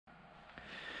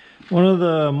One of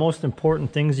the most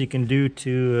important things you can do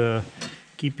to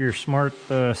keep your smart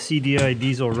CDI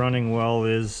diesel running well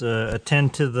is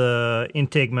attend to the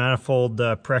intake manifold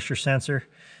pressure sensor.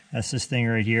 That's this thing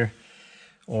right here.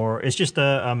 Or it's just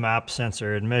a map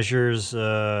sensor. It measures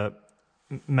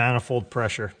manifold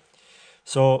pressure.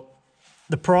 So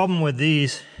the problem with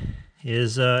these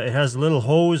is it has a little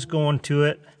hose going to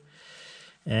it,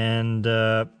 and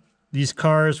these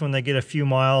cars, when they get a few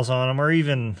miles on them, or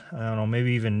even, I don't know,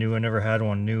 maybe even new, I never had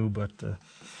one new, but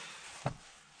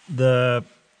the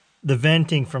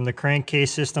venting from the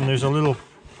crankcase system, there's a little,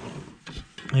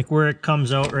 like where it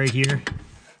comes out right here,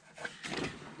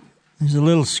 there's a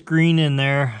little screen in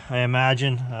there, I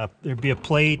imagine. There'd be a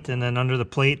plate, and then under the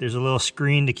plate there's a little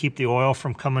screen to keep the oil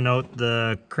from coming out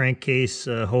the crankcase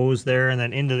hose there and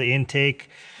then into the intake.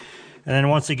 And then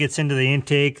once it gets into the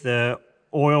intake, the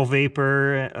oil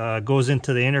vapor goes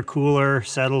into the intercooler,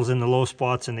 settles in the low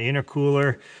spots in the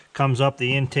intercooler, comes up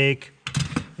the intake,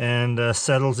 and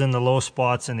settles in the low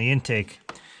spots in the intake.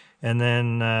 And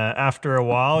then after a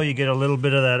while, you get a little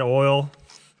bit of that oil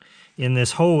in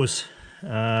this hose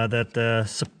that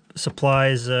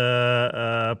supplies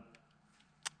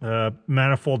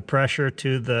manifold pressure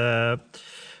to the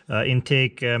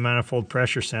intake manifold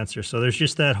pressure sensor. So there's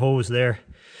just that hose there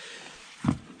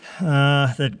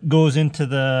that goes into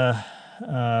the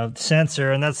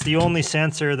sensor, and that's the only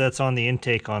sensor that's on the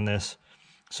intake on this.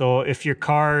 So if your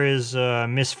car is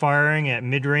misfiring at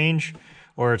mid-range,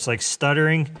 or it's like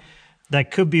stuttering,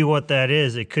 that could be what that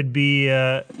is. It could be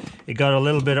it got a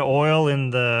little bit of oil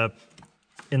in the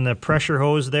pressure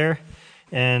hose there,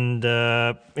 and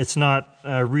it's not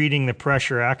reading the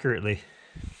pressure accurately.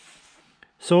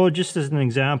 So just as an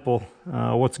example,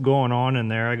 what's going on in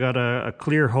there, I got a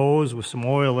clear hose with some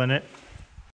oil in it.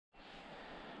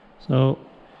 So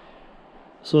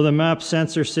the map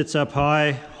sensor sits up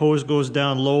high, hose goes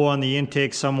down low on the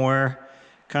intake somewhere.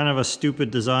 Kind of a stupid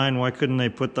design. Why couldn't they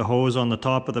put the hose on the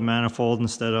top of the manifold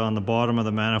instead of on the bottom of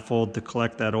the manifold to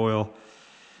collect that oil?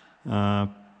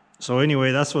 So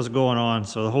anyway, that's what's going on.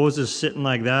 So the hose is sitting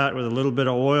like that with a little bit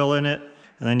of oil in it,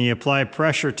 and then you apply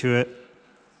pressure to it.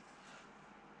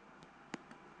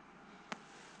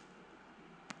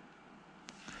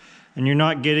 And you're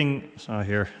not getting, so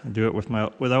here, I'll do it with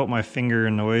without my finger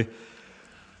in the way.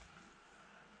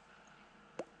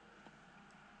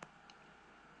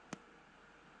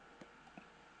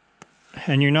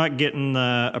 And you're not getting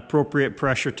the appropriate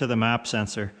pressure to the map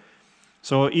sensor.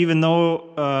 So even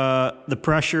though the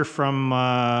pressure from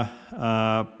the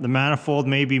manifold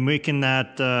may be making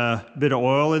that bit of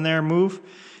oil in there move,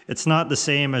 it's not the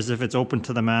same as if it's open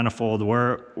to the manifold.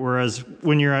 Whereas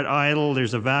when you're at idle,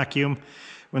 there's a vacuum.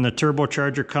 When the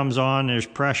turbocharger comes on, there's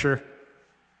pressure.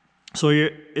 So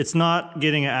it's not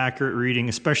getting an accurate reading,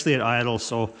 especially at idle.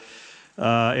 So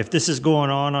if this is going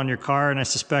on your car, and I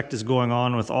suspect it's going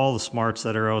on with all the smarts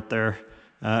that are out there,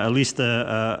 at least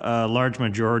a large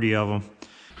majority of them.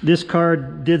 This car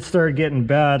did start getting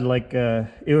bad. Like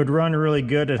it would run really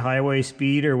good at highway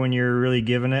speed or when you're really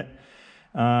giving it.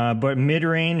 But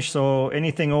mid-range, so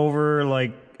anything over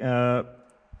like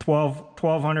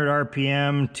 1200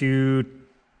 RPM to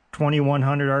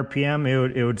 2100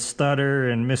 RPM, it would stutter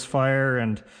and misfire,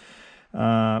 and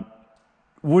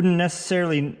wouldn't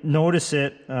necessarily notice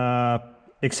it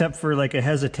except for like a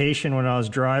hesitation when I was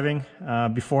driving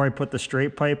before I put the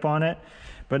straight pipe on it.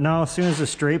 But now as soon as the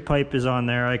straight pipe is on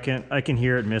there, I can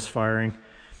hear it misfiring.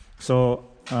 So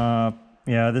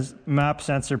yeah, this map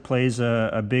sensor plays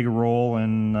a big role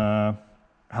in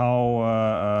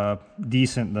how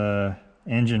decent the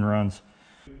engine runs.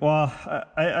 Well,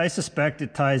 I suspect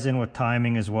it ties in with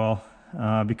timing as well,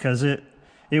 because it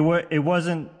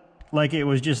wasn't like it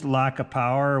was just lack of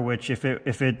power, which if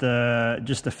it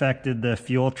just affected the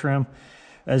fuel trim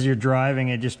as you're driving,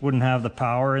 it just wouldn't have the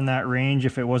power in that range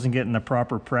if it wasn't getting the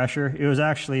proper pressure. It was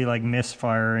actually like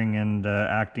misfiring and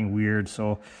acting weird.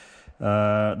 So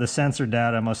the sensor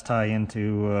data must tie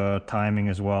into timing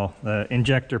as well, the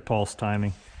injector pulse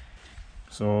timing.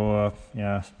 So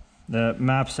yeah. The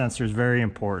map sensor is very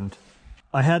important.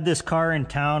 I had this car in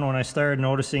town when I started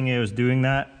noticing it was doing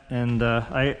that, and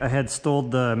I had stole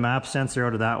the map sensor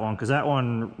out of that one because that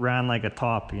one ran like a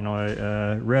top. You know,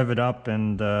 I rev it up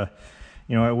and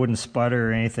you know, it wouldn't sputter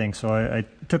or anything. So I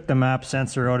took the map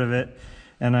sensor out of it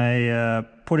and I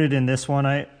put it in this one.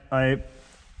 I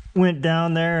went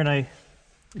down there and I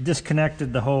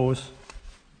disconnected the hose.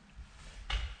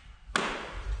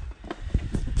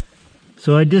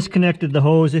 So I disconnected the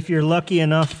hose. If you're lucky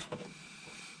enough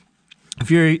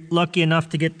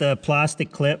to get the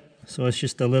plastic clip, so it's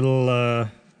just a little, I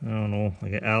don't know,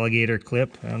 like an alligator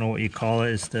clip. I don't know what you call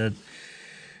it. It's to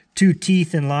two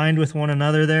teeth in line with one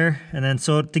another there. And then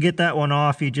so to get that one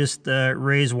off, you just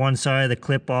raise one side of the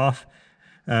clip off,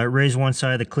 raise one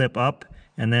side of the clip up,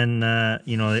 and then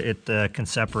you know, it can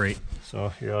separate. So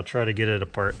here, I'll try to get it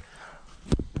apart.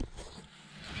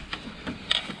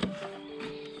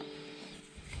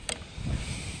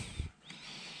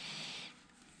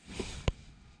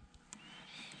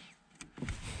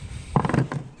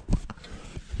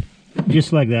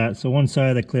 Just like that. So one side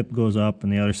of the clip goes up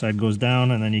and the other side goes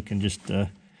down, and then you can just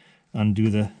undo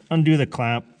the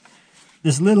clamp.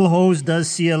 This little hose does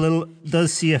see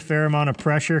a fair amount of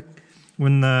pressure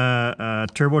when the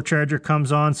turbocharger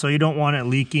comes on, so you don't want it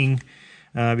leaking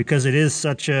because it is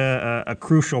such a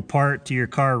crucial part to your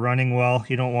car running well.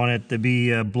 You don't want it to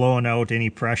be blowing out any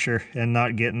pressure and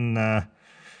not getting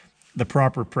the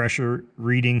proper pressure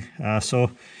reading.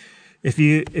 So if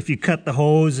you cut the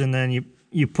hose and then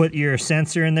you put your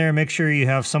sensor in there, make sure you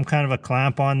have some kind of a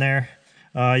clamp on there.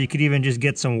 You could even just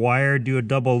get some wire, do a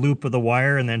double loop of the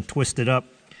wire, and then twist it up,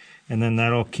 and then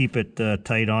that'll keep it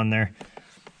tight on there.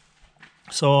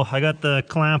 So I got the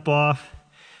clamp off.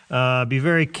 Be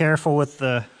very careful with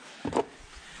the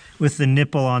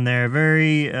nipple on there.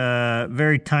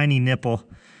 Very tiny nipple.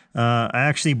 I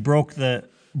actually broke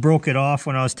it off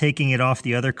when I was taking it off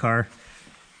the other car.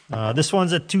 This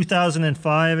one's a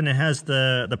 2005 and it has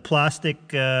the plastic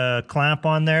clamp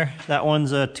on there. That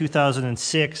one's a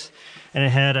 2006 and it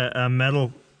had a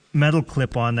metal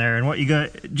clip on there. And what you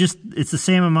got, it's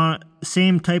the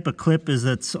same type of clip as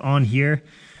that's on here.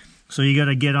 So you got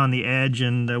to get on the edge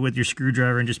and with your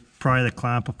screwdriver and just pry the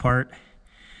clamp apart.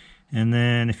 And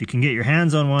then if you can get your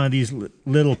hands on one of these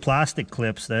little plastic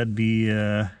clips, that'd be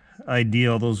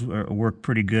ideal. Those work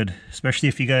pretty good, especially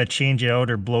if you got to change it out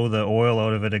or blow the oil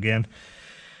out of it again.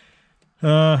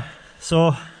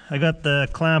 So I got the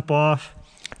clamp off.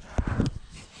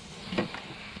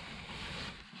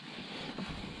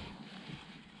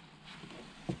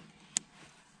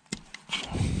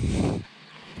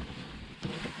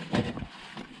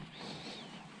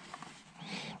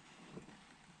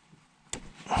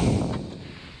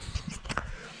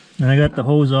 And I got the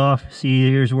hose off.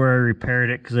 See, here's where I repaired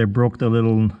it because I broke the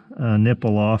little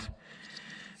nipple off.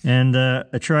 And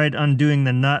I tried undoing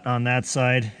the nut on that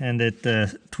side and it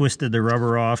twisted the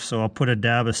rubber off. So I'll put a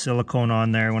dab of silicone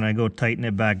on there when I go tighten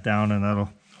it back down, and that'll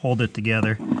hold it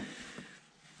together.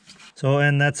 So,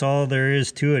 and that's all there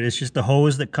is to it. It's just a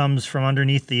hose that comes from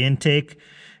underneath the intake,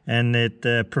 and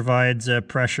it provides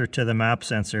pressure to the map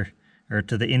sensor, or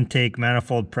to the intake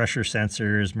manifold pressure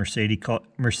sensor, as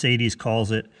Mercedes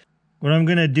calls it. What I'm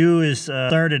going to do is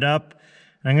start it up.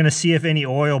 I'm going to see if any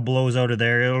oil blows out of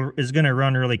there. It's going to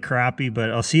run really crappy,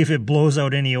 but I'll see if it blows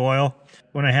out any oil.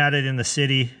 When I had it in the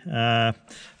city, I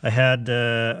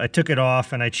took it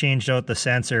off and I changed out the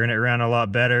sensor and it ran a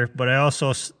lot better. But I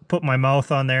also put my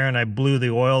mouth on there and I blew the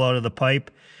oil out of the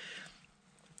pipe.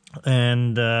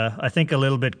 And I think a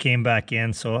little bit came back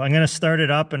in. So I'm going to start it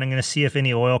up and I'm going to see if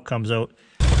any oil comes out.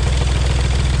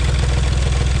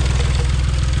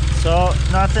 So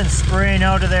nothing spraying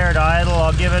out of there at idle.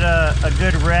 I'll give it a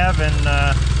good rev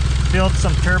and build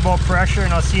some turbo pressure,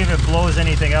 and I'll see if it blows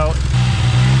anything out.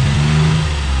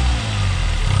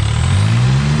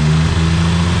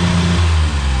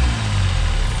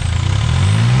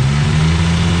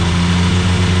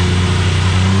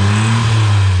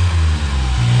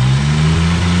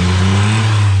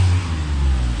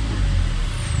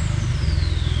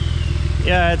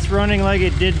 Yeah, it's running like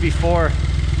it did before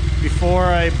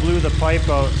I blew the pipe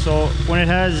out. So when it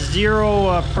has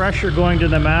zero pressure going to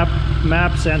the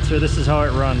map sensor, this is how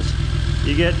it runs.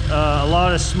 You get a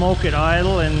lot of smoke at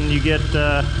idle, and you get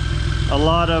a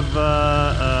lot of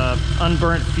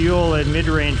unburnt fuel at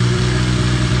mid-range.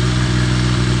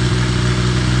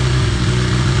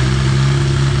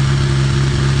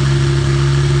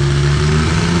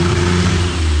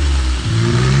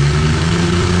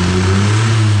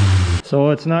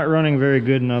 So it's not running very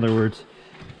good, in other words.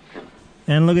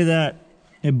 And look at that,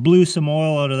 it blew some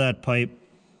oil out of that pipe.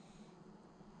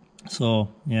 So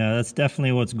yeah, that's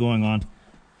definitely what's going on.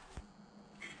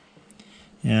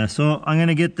 Yeah, so I'm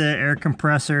gonna get the air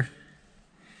compressor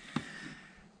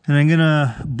and I'm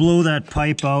gonna blow that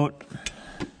pipe out.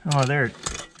 Oh, there.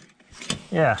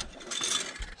 Yeah,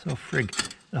 so frig.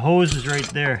 The hose is right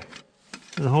there.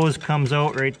 The hose comes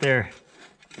out right there.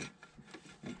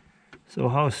 So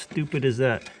how stupid is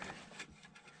that?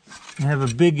 I have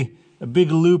a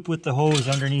big loop with the hose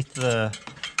underneath the,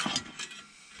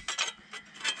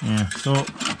 yeah, so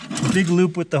a big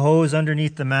loop with the hose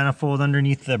underneath the manifold,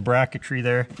 underneath the bracketry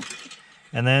there,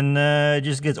 and then it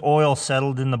just gets oil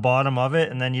settled in the bottom of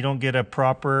it, and then you don't get a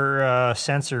proper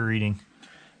sensor reading.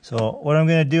 So what I'm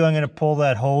going to do, I'm going to pull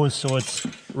that hose so it's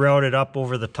routed up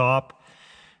over the top,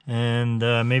 and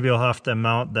maybe I'll have to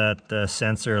mount that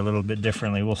sensor a little bit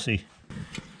differently. We'll see.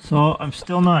 So I'm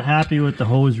still not happy with the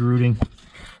hose routing.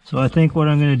 So I think what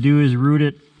I'm going to do is route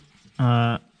it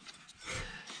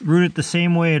the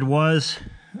same way it was.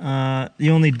 The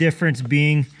only difference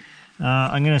being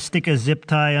I'm going to stick a zip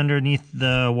tie underneath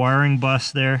the wiring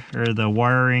bus there, or the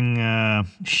wiring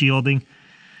shielding.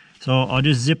 So I'll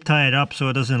just zip tie it up so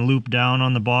it doesn't loop down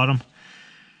on the bottom.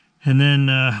 And then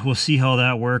we'll see how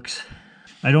that works.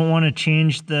 I don't want to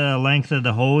change the length of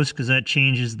the hose because that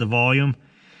changes the volume.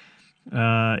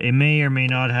 It may or may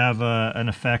not have an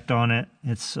effect on it.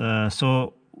 It's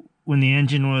so when the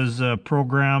engine was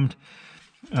programmed,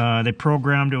 they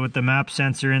programmed it with the map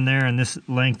sensor in there and this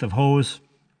length of hose.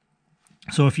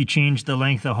 So if you change the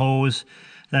length of hose,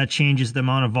 that changes the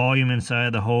amount of volume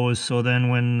inside the hose. So then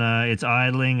when it's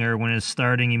idling or when it's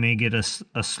starting, you may get a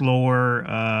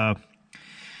slower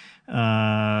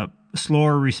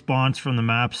response from the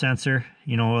map sensor.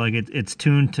 You know, like it's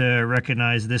tuned to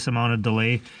recognize this amount of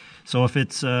delay. So if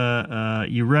it's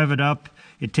you rev it up,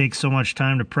 it takes so much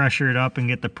time to pressure it up and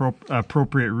get the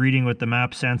appropriate reading with the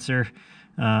map sensor.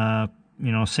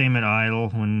 You know, same at idle.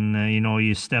 When you know,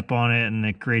 you step on it and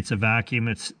it creates a vacuum,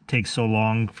 it takes so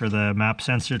long for the map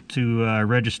sensor to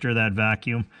register that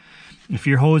vacuum. If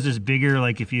your hose is bigger,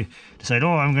 like if you decide,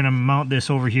 oh, I'm going to mount this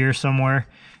over here somewhere,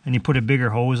 and you put a bigger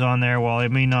hose on there, well,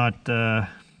 it may not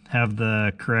have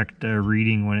the correct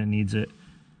reading when it needs it.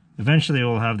 Eventually it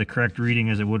will have the correct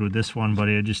reading as it would with this one, but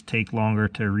it'll just take longer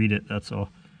to read it, that's all.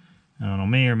 I don't know,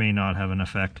 may or may not have an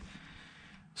effect.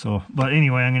 So, but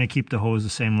anyway, I'm going to keep the hose the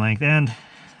same length, and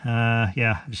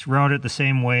yeah, just route it the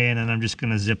same way, and then I'm just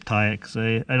going to zip tie it, because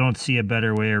I don't see a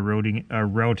better way of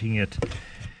routing it.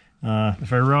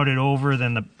 If I route it over,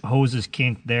 then the hose is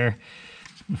kinked there.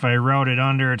 If I route it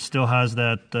under, it still has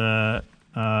that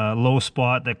low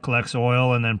spot that collects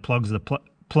oil and then plugs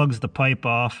the pipe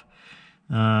off.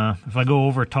 If I go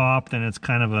over top, then it's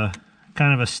kind of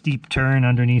a steep turn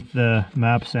underneath the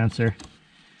map sensor.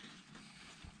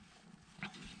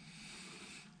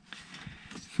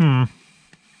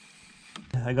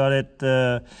 I got it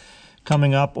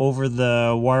coming up over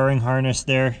the wiring harness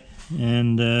there,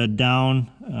 and down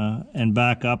and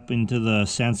back up into the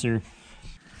sensor.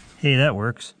 Hey, that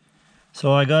works.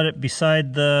 So I got it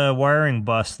beside the wiring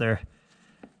bus there.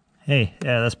 Hey,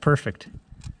 yeah, that's perfect.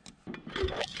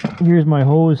 Here's my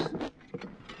hose.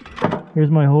 Here's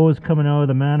my hose coming out of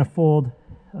the manifold.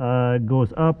 It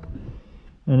goes up,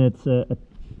 and it's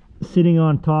sitting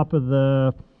on top of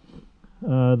the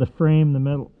frame, the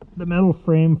metal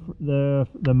frame,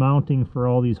 the mounting for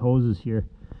all these hoses here,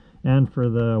 and for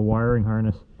the wiring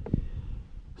harness.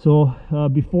 So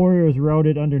before it was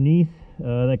routed underneath,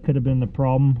 that could have been the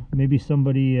problem. Maybe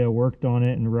somebody worked on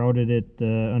it and routed it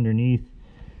underneath.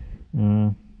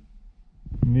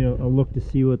 Maybe I'll look to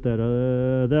see what that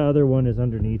other one is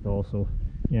underneath also.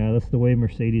 Yeah, that's the way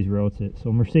Mercedes routes it.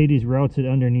 So Mercedes routes it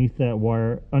underneath that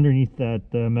wire, underneath that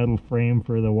metal frame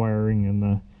for the wiring and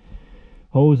the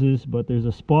hoses, but there's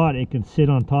a spot it can sit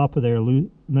on top of there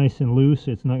nice and loose.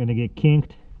 It's not going to get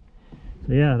kinked.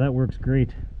 So yeah, that works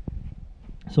great.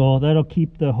 So that'll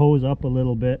keep the hose up a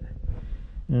little bit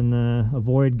and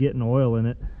avoid getting oil in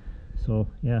it. So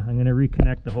yeah, I'm going to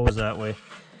reconnect the hose that way.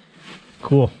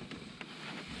 Cool.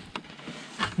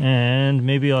 And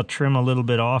maybe I'll trim a little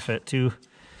bit off it too,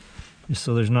 just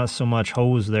so there's not so much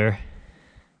hose there.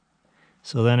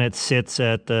 So then it sits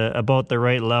at about the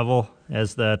right level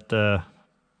as that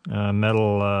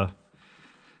metal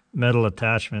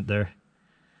attachment there.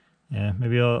 Yeah,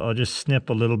 maybe I'll just snip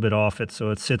a little bit off it so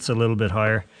it sits a little bit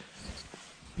higher,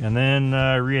 and then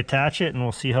reattach it, and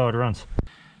we'll see how it runs.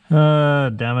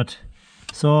 Damn it.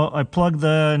 So I plugged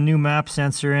the new map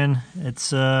sensor in.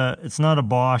 It's not a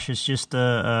Bosch, it's just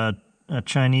a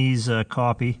Chinese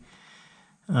copy.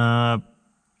 And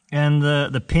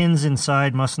the pins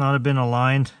inside must not have been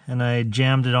aligned, and I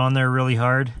jammed it on there really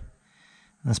hard.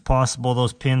 It's possible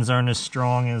those pins aren't as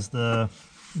strong as the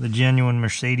genuine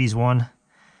Mercedes one.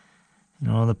 You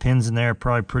know, the pins in there are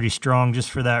probably pretty strong just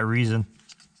for that reason.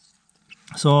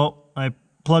 So I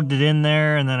plugged it in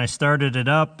there, and then I started it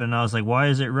up, and I was like, why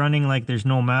is it running like there's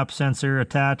no map sensor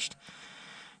attached?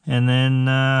 And then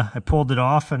I pulled it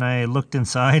off and I looked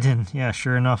inside, and yeah,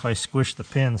 sure enough, I squished the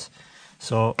pins.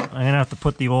 So I'm gonna have to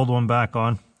put the old one back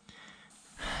on.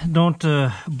 Don't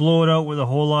blow it out with a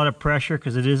whole lot of pressure,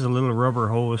 because it is a little rubber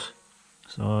hose.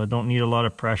 So I don't need a lot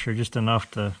of pressure, just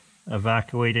enough to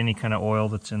evacuate any kind of oil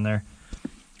that's in there.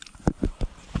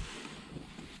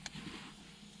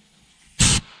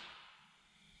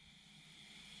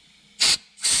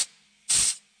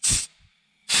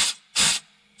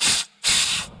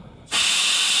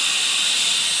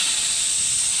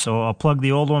 So I'll plug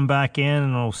the old one back in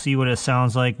and we'll see what it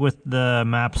sounds like with the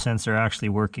map sensor actually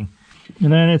working.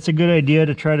 And then it's a good idea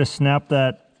to try to snap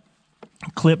that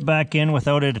clip back in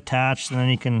without it attached, and then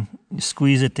you can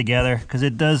squeeze it together, because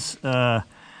it does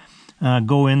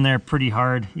go in there pretty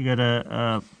hard. You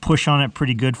gotta push on it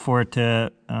pretty good for it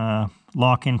to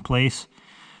lock in place.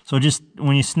 So just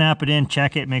when you snap it in,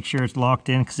 check it, make sure it's locked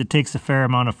in, because it takes a fair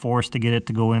amount of force to get it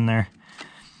to go in there.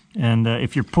 And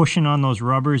if you're pushing on those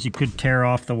rubbers, you could tear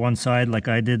off the one side like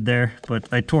I did there, but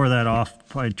I tore that off,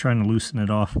 probably trying to loosen it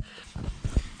off.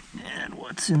 And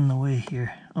what's in the way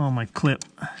here? Oh, my clip.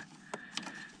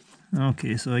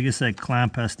 Okay, so I guess that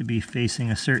clamp has to be facing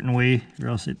a certain way or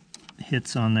else it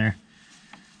hits on there.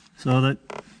 So that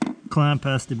clamp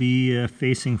has to be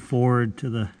facing forward to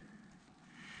the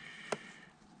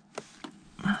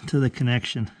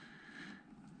connection,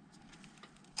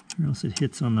 or else it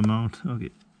hits on the mount.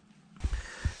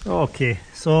 Okay,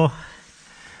 so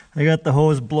I got the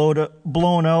hose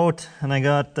blown out, and I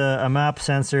got a map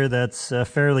sensor that's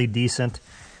fairly decent.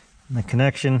 And the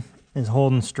connection is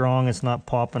holding strong, it's not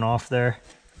popping off there.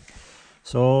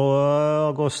 So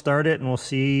I'll go start it and we'll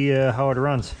see how it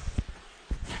runs.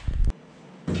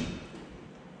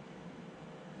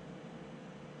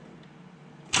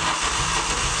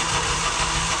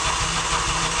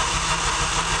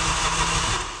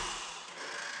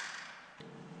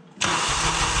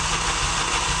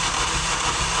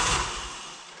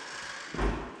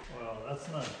 Well, that's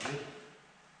not good.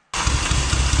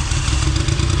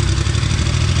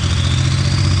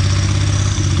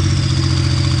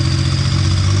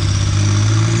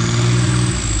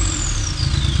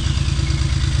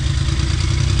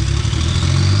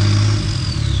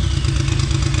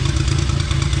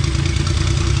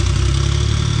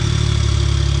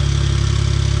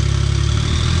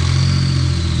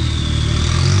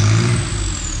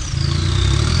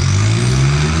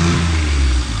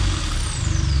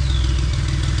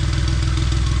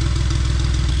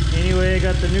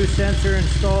 Got the new sensor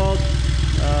installed.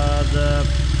 The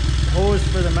hose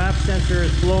for the map sensor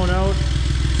is blown out,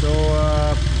 so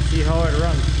see how it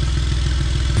runs.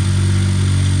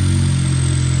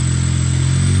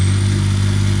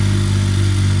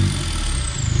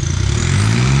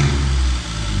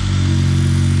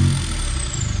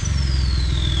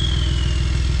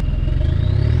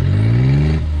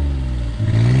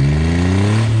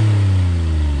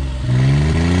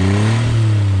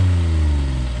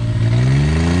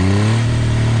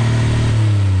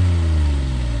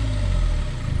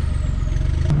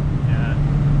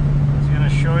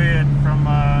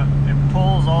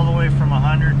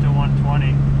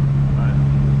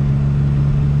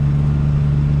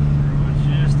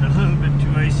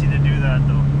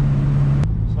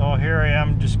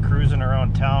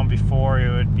 Town before, it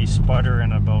would be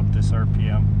sputtering about this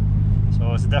RPM,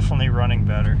 so it's definitely running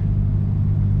better.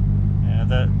 Yeah,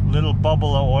 that little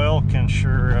bubble of oil can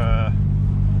sure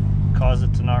cause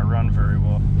it to not run very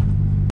well.